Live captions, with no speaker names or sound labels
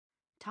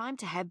Time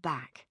to head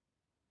back.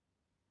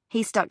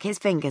 He stuck his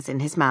fingers in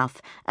his mouth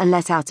and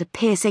let out a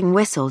piercing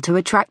whistle to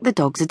attract the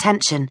dog's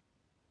attention.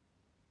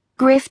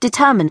 Griff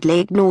determinedly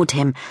ignored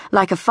him,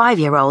 like a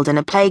 5-year-old in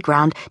a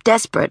playground,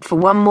 desperate for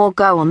one more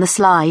go on the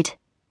slide.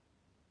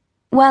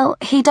 Well,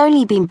 he'd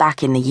only been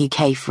back in the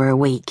UK for a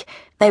week.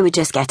 They were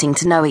just getting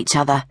to know each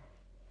other.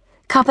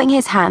 Cupping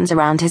his hands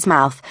around his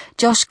mouth,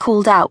 Josh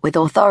called out with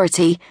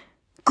authority,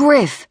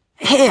 "Griff,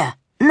 here,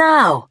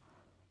 now!"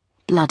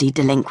 Bloody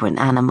delinquent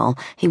animal,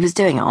 he was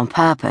doing it on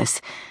purpose,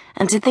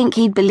 and to think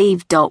he'd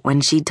believed Dot when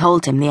she'd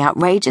told him the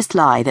outrageous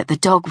lie that the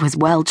dog was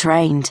well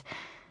trained.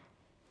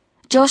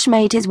 Josh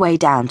made his way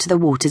down to the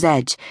water's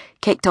edge,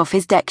 kicked off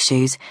his deck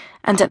shoes,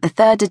 and at the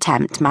third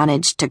attempt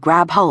managed to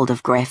grab hold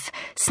of Griff,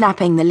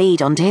 snapping the lead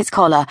onto his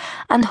collar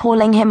and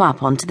hauling him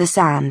up onto the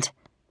sand.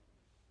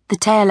 The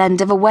tail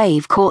end of a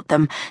wave caught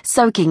them,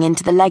 soaking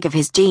into the leg of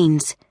his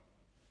jeans.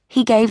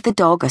 He gave the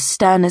dog a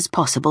stern as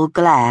possible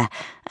glare,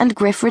 and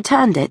Griff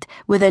returned it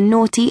with a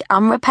naughty,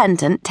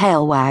 unrepentant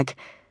tail wag.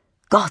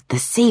 God, the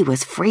sea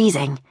was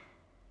freezing.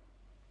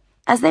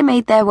 As they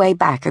made their way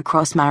back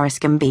across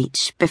Marriscombe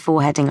Beach,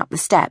 before heading up the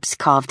steps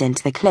carved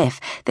into the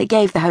cliff that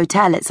gave the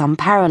hotel its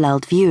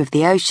unparalleled view of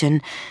the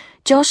ocean,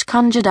 Josh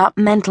conjured up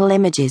mental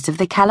images of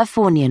the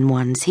Californian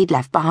ones he'd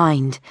left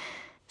behind.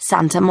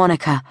 Santa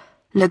Monica,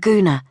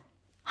 Laguna,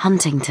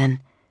 Huntington.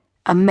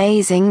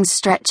 Amazing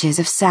stretches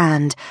of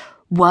sand,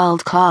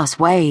 world-class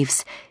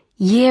waves,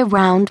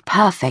 year-round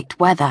perfect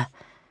weather.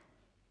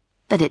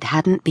 But it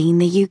hadn't been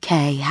the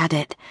UK, had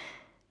it?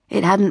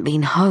 It hadn't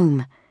been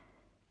home.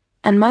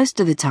 And most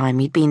of the time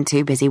he'd been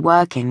too busy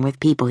working with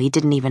people he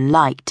didn't even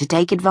like to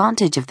take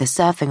advantage of the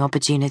surfing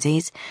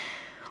opportunities,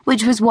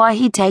 which was why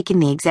he'd taken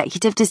the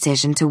executive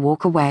decision to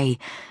walk away,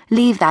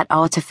 leave that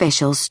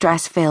artificial,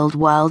 stress-filled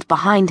world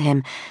behind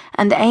him,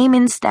 and aim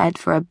instead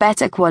for a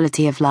better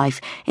quality of life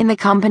in the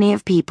company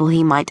of people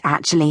he might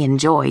actually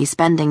enjoy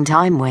spending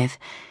time with.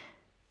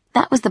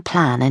 That was the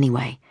plan,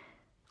 anyway.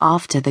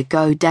 After the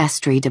Go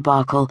Destry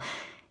debacle,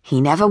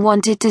 he never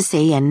wanted to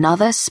see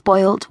another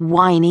spoilt,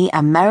 whiny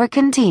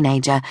American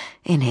teenager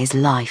in his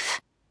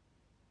life.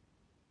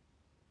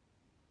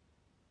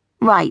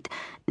 Right,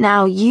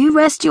 now you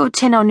rest your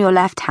chin on your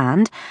left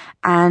hand,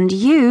 and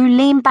you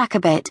lean back a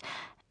bit,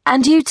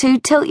 and you two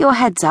tilt your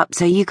heads up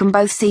so you can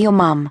both see your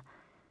mum.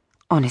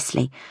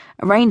 Honestly,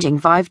 arranging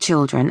 5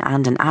 children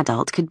and an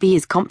adult could be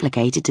as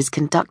complicated as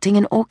conducting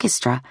an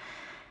orchestra.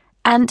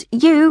 And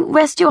you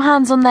rest your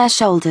hands on their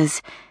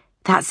shoulders.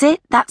 That's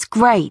it, that's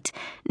great.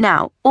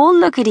 Now, all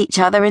look at each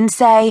other and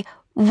say,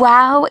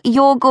 "Wow,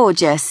 you're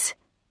gorgeous."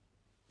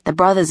 The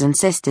brothers and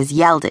sisters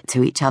yelled it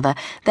to each other,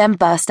 then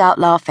burst out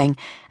laughing,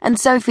 and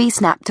Sophie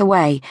snapped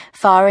away,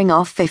 firing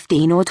off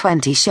 15 or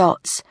 20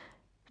 shots.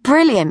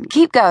 "Brilliant,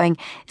 keep going.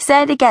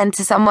 Say it again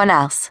to someone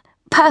else.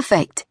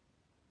 Perfect."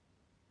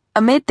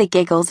 Amid the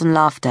giggles and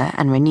laughter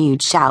and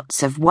renewed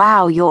shouts of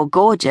 "Wow, you're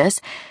gorgeous,"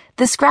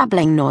 the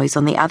scrabbling noise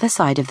on the other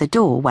side of the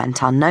door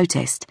went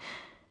unnoticed.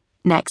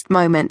 Next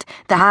moment,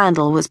 the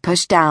handle was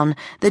pushed down,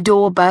 the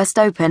door burst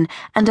open,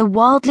 and a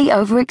wildly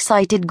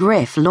overexcited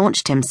Griff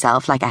launched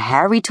himself like a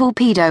hairy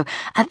torpedo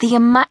at the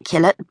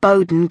immaculate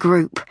Bowden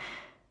group.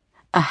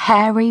 A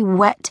hairy,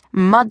 wet,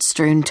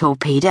 mud-strewn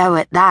torpedo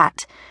at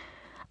that.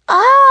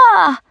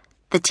 "Ah!"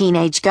 the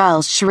teenage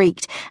girls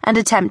shrieked and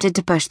attempted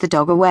to push the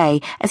dog away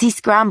as he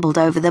scrambled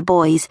over the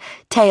boys,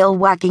 tail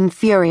wagging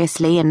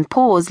furiously and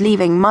paws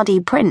leaving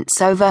muddy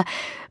prints over,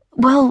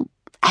 well,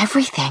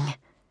 everything.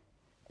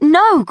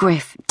 "No,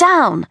 Griff,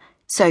 down!"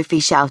 Sophie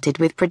shouted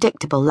with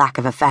predictable lack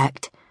of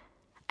effect.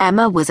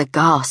 Emma was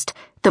aghast,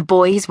 the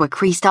boys were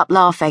creased up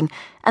laughing,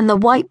 and the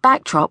white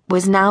backdrop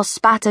was now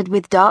spattered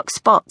with dark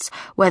spots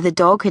where the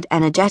dog had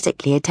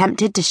energetically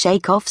attempted to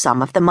shake off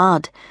some of the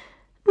mud.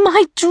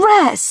 "My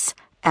dress!"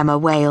 Emma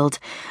wailed.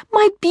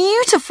 "My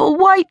beautiful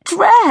white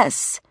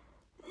dress!"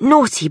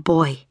 "Naughty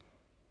boy."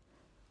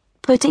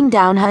 Putting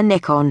down her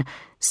nick-on,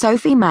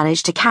 Sophie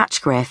managed to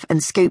catch Griff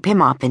and scoop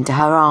him up into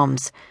her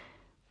arms.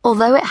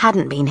 Although it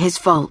hadn't been his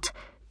fault,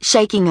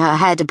 shaking her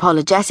head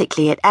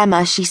apologetically at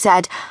Emma, she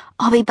said,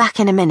 "I'll be back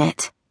in a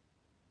minute."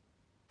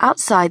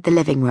 Outside the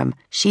living room,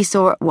 she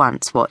saw at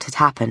once what had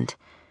happened.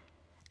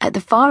 At the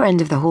far end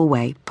of the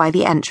hallway, by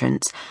the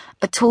entrance,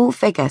 a tall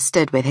figure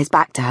stood with his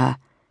back to her.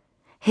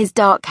 His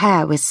dark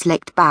hair was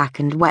slicked back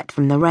and wet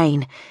from the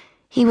rain.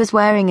 He was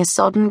wearing a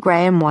sodden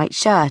grey and white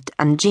shirt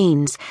and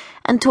jeans,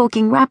 and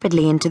talking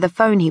rapidly into the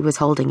phone he was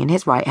holding in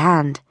his right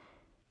hand.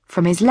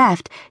 From his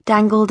left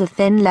dangled a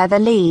thin leather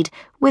lead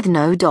with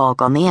no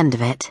dog on the end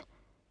of it.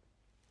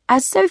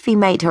 As Sophie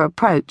made her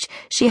approach,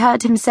 she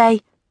heard him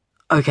say,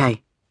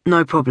 "Okay,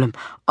 no problem.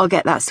 I'll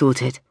get that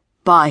sorted.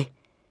 Bye."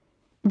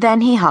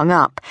 Then he hung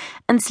up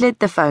and slid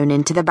the phone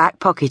into the back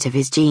pocket of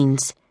his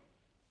jeans.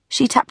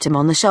 She tapped him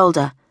on the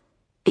shoulder.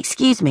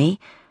 "Excuse me,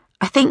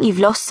 I think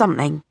you've lost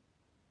something."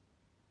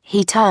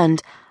 He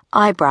turned,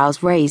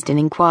 eyebrows raised in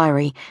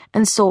inquiry,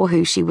 and saw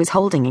who she was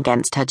holding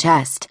against her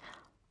chest.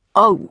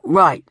 "Oh,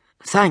 right,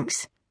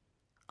 thanks."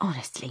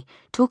 Honestly,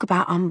 talk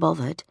about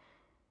unbothered.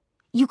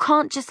 You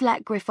can't just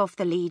let Griff off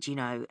the lead, you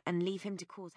know, and leave him to cause...